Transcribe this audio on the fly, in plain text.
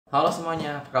Halo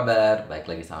semuanya, apa kabar?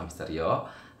 Baik lagi sama Mister Yo.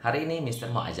 Hari ini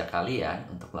Mister mau ajak kalian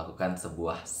untuk melakukan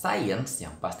sebuah science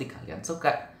yang pasti kalian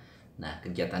suka. Nah,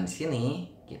 kegiatan di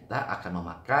sini kita akan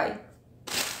memakai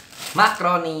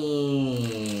makroni.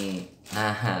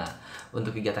 Nah,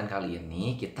 untuk kegiatan kali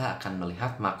ini kita akan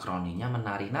melihat makroninya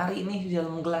menari-nari nih di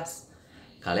dalam gelas.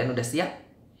 Kalian udah siap?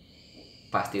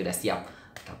 Pasti udah siap.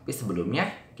 Tapi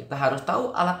sebelumnya kita harus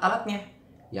tahu alat-alatnya.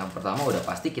 Yang pertama udah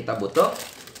pasti kita butuh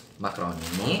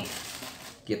makroni,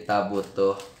 kita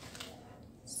butuh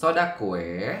soda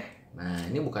kue. Nah,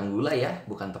 ini bukan gula ya,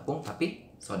 bukan tepung, tapi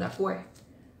soda kue.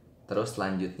 Terus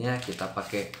selanjutnya kita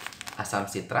pakai asam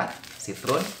sitrat,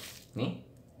 sitrun, nih.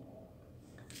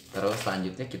 Terus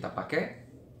selanjutnya kita pakai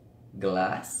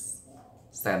gelas,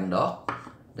 sendok,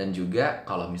 dan juga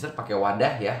kalau misalnya pakai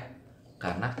wadah ya,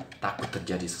 karena takut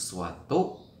terjadi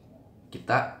sesuatu,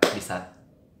 kita bisa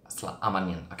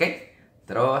amanin, oke?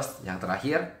 Terus yang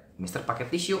terakhir, Mister pakai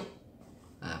tisu.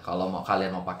 Nah, kalau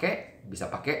kalian mau pakai,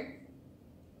 bisa pakai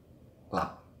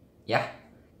lap, ya.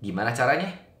 Gimana caranya?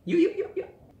 Yuk.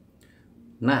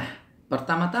 Nah,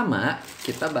 pertama-tama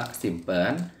kita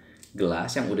simpen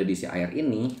gelas yang udah diisi air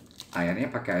ini.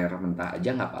 Airnya pakai air mentah aja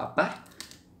nggak apa-apa,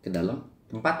 ke dalam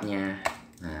tempatnya.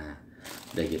 Nah,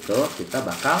 udah gitu kita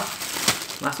bakal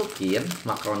masukin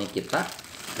makaroni kita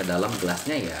ke dalam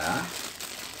gelasnya ya.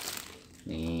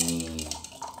 Nih.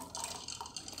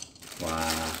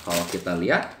 Wah, kalau kita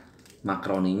lihat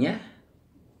makaroninya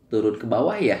turun ke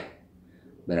bawah ya.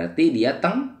 Berarti dia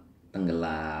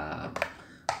tenggelam.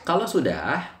 Kalau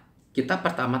sudah, kita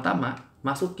pertama-tama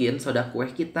masukin soda kue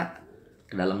kita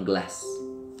ke dalam gelas.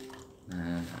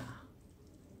 Nah.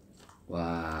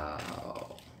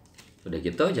 Wow. Udah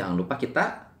gitu jangan lupa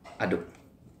kita aduk.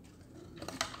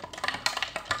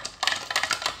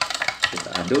 Kita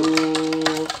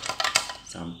aduk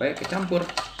sampai kecampur.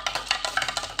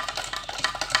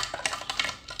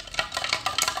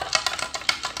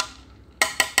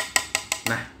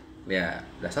 Nah, ya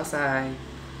udah selesai.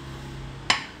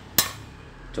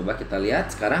 Coba kita lihat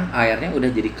sekarang airnya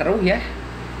udah jadi keruh ya.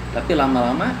 Tapi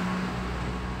lama-lama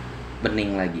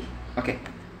bening lagi. Oke.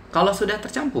 Kalau sudah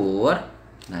tercampur,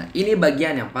 nah ini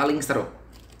bagian yang paling seru.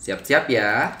 Siap-siap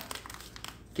ya.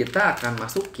 Kita akan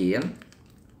masukin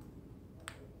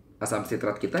asam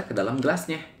sitrat kita ke dalam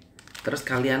gelasnya. Terus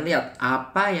kalian lihat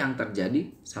apa yang terjadi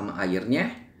sama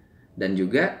airnya dan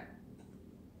juga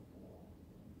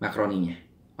makaroninya.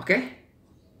 Oke?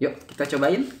 Yuk kita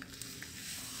cobain.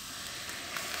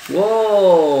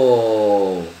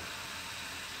 Wow.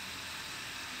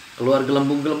 Keluar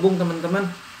gelembung-gelembung teman-teman.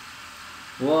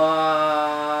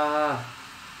 Wah.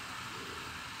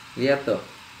 Lihat tuh.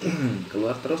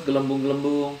 Keluar terus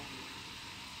gelembung-gelembung.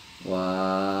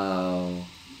 Wow.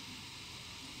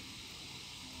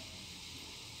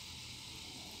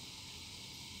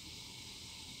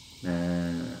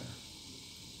 Nah.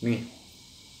 Nih.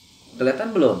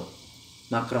 Kelihatan belum?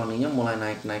 Makaroninya mulai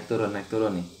naik turun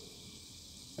nih.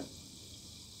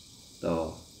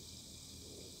 Tuh.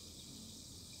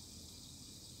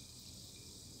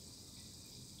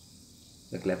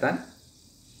 Udah kelihatan?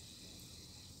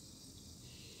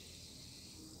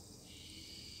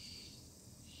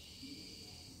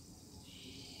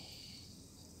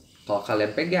 Kalau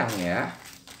kalian pegang ya,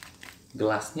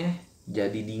 gelasnya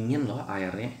jadi dingin loh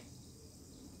airnya.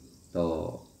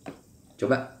 Tuh.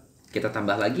 Coba kita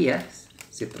tambah lagi ya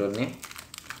sitrunnya.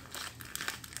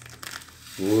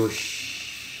 Wush.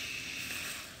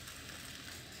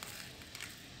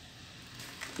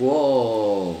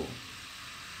 Wow.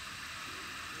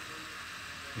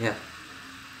 Lihat.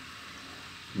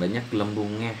 Banyak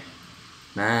gelembungnya.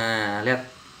 Nah,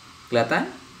 lihat. Kelihatan?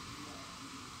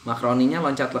 Makaroninya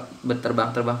loncat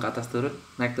terbang ke atas turun,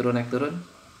 naik turun.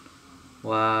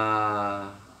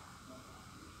 Wah.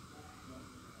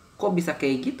 Kok bisa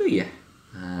kayak gitu ya?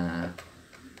 Nah,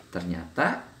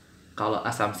 ternyata kalau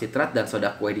asam sitrat dan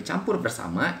soda kue dicampur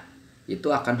bersama,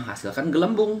 itu akan menghasilkan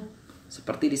gelembung.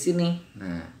 Seperti di sini.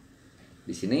 Nah,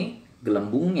 di sini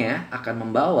gelembungnya akan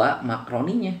membawa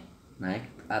makaroninya naik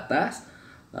ke atas,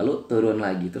 lalu turun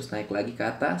lagi, terus naik lagi ke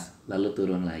atas, lalu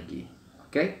turun lagi.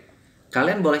 Oke?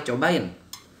 Kalian boleh cobain.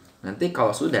 Nanti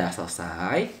kalau sudah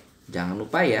selesai, jangan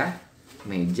lupa ya,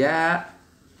 meja,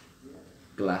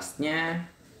 gelasnya,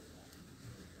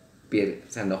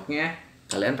 sendoknya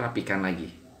kalian rapikan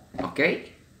lagi. Oke?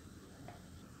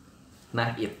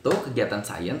 Nah, itu kegiatan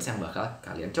sains yang bakal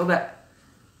kalian coba.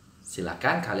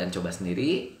 Silakan kalian coba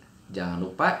sendiri. Jangan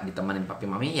lupa ditemenin papi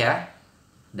mami ya.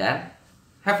 Dan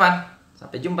have fun.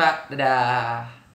 Sampai jumpa. Dadah.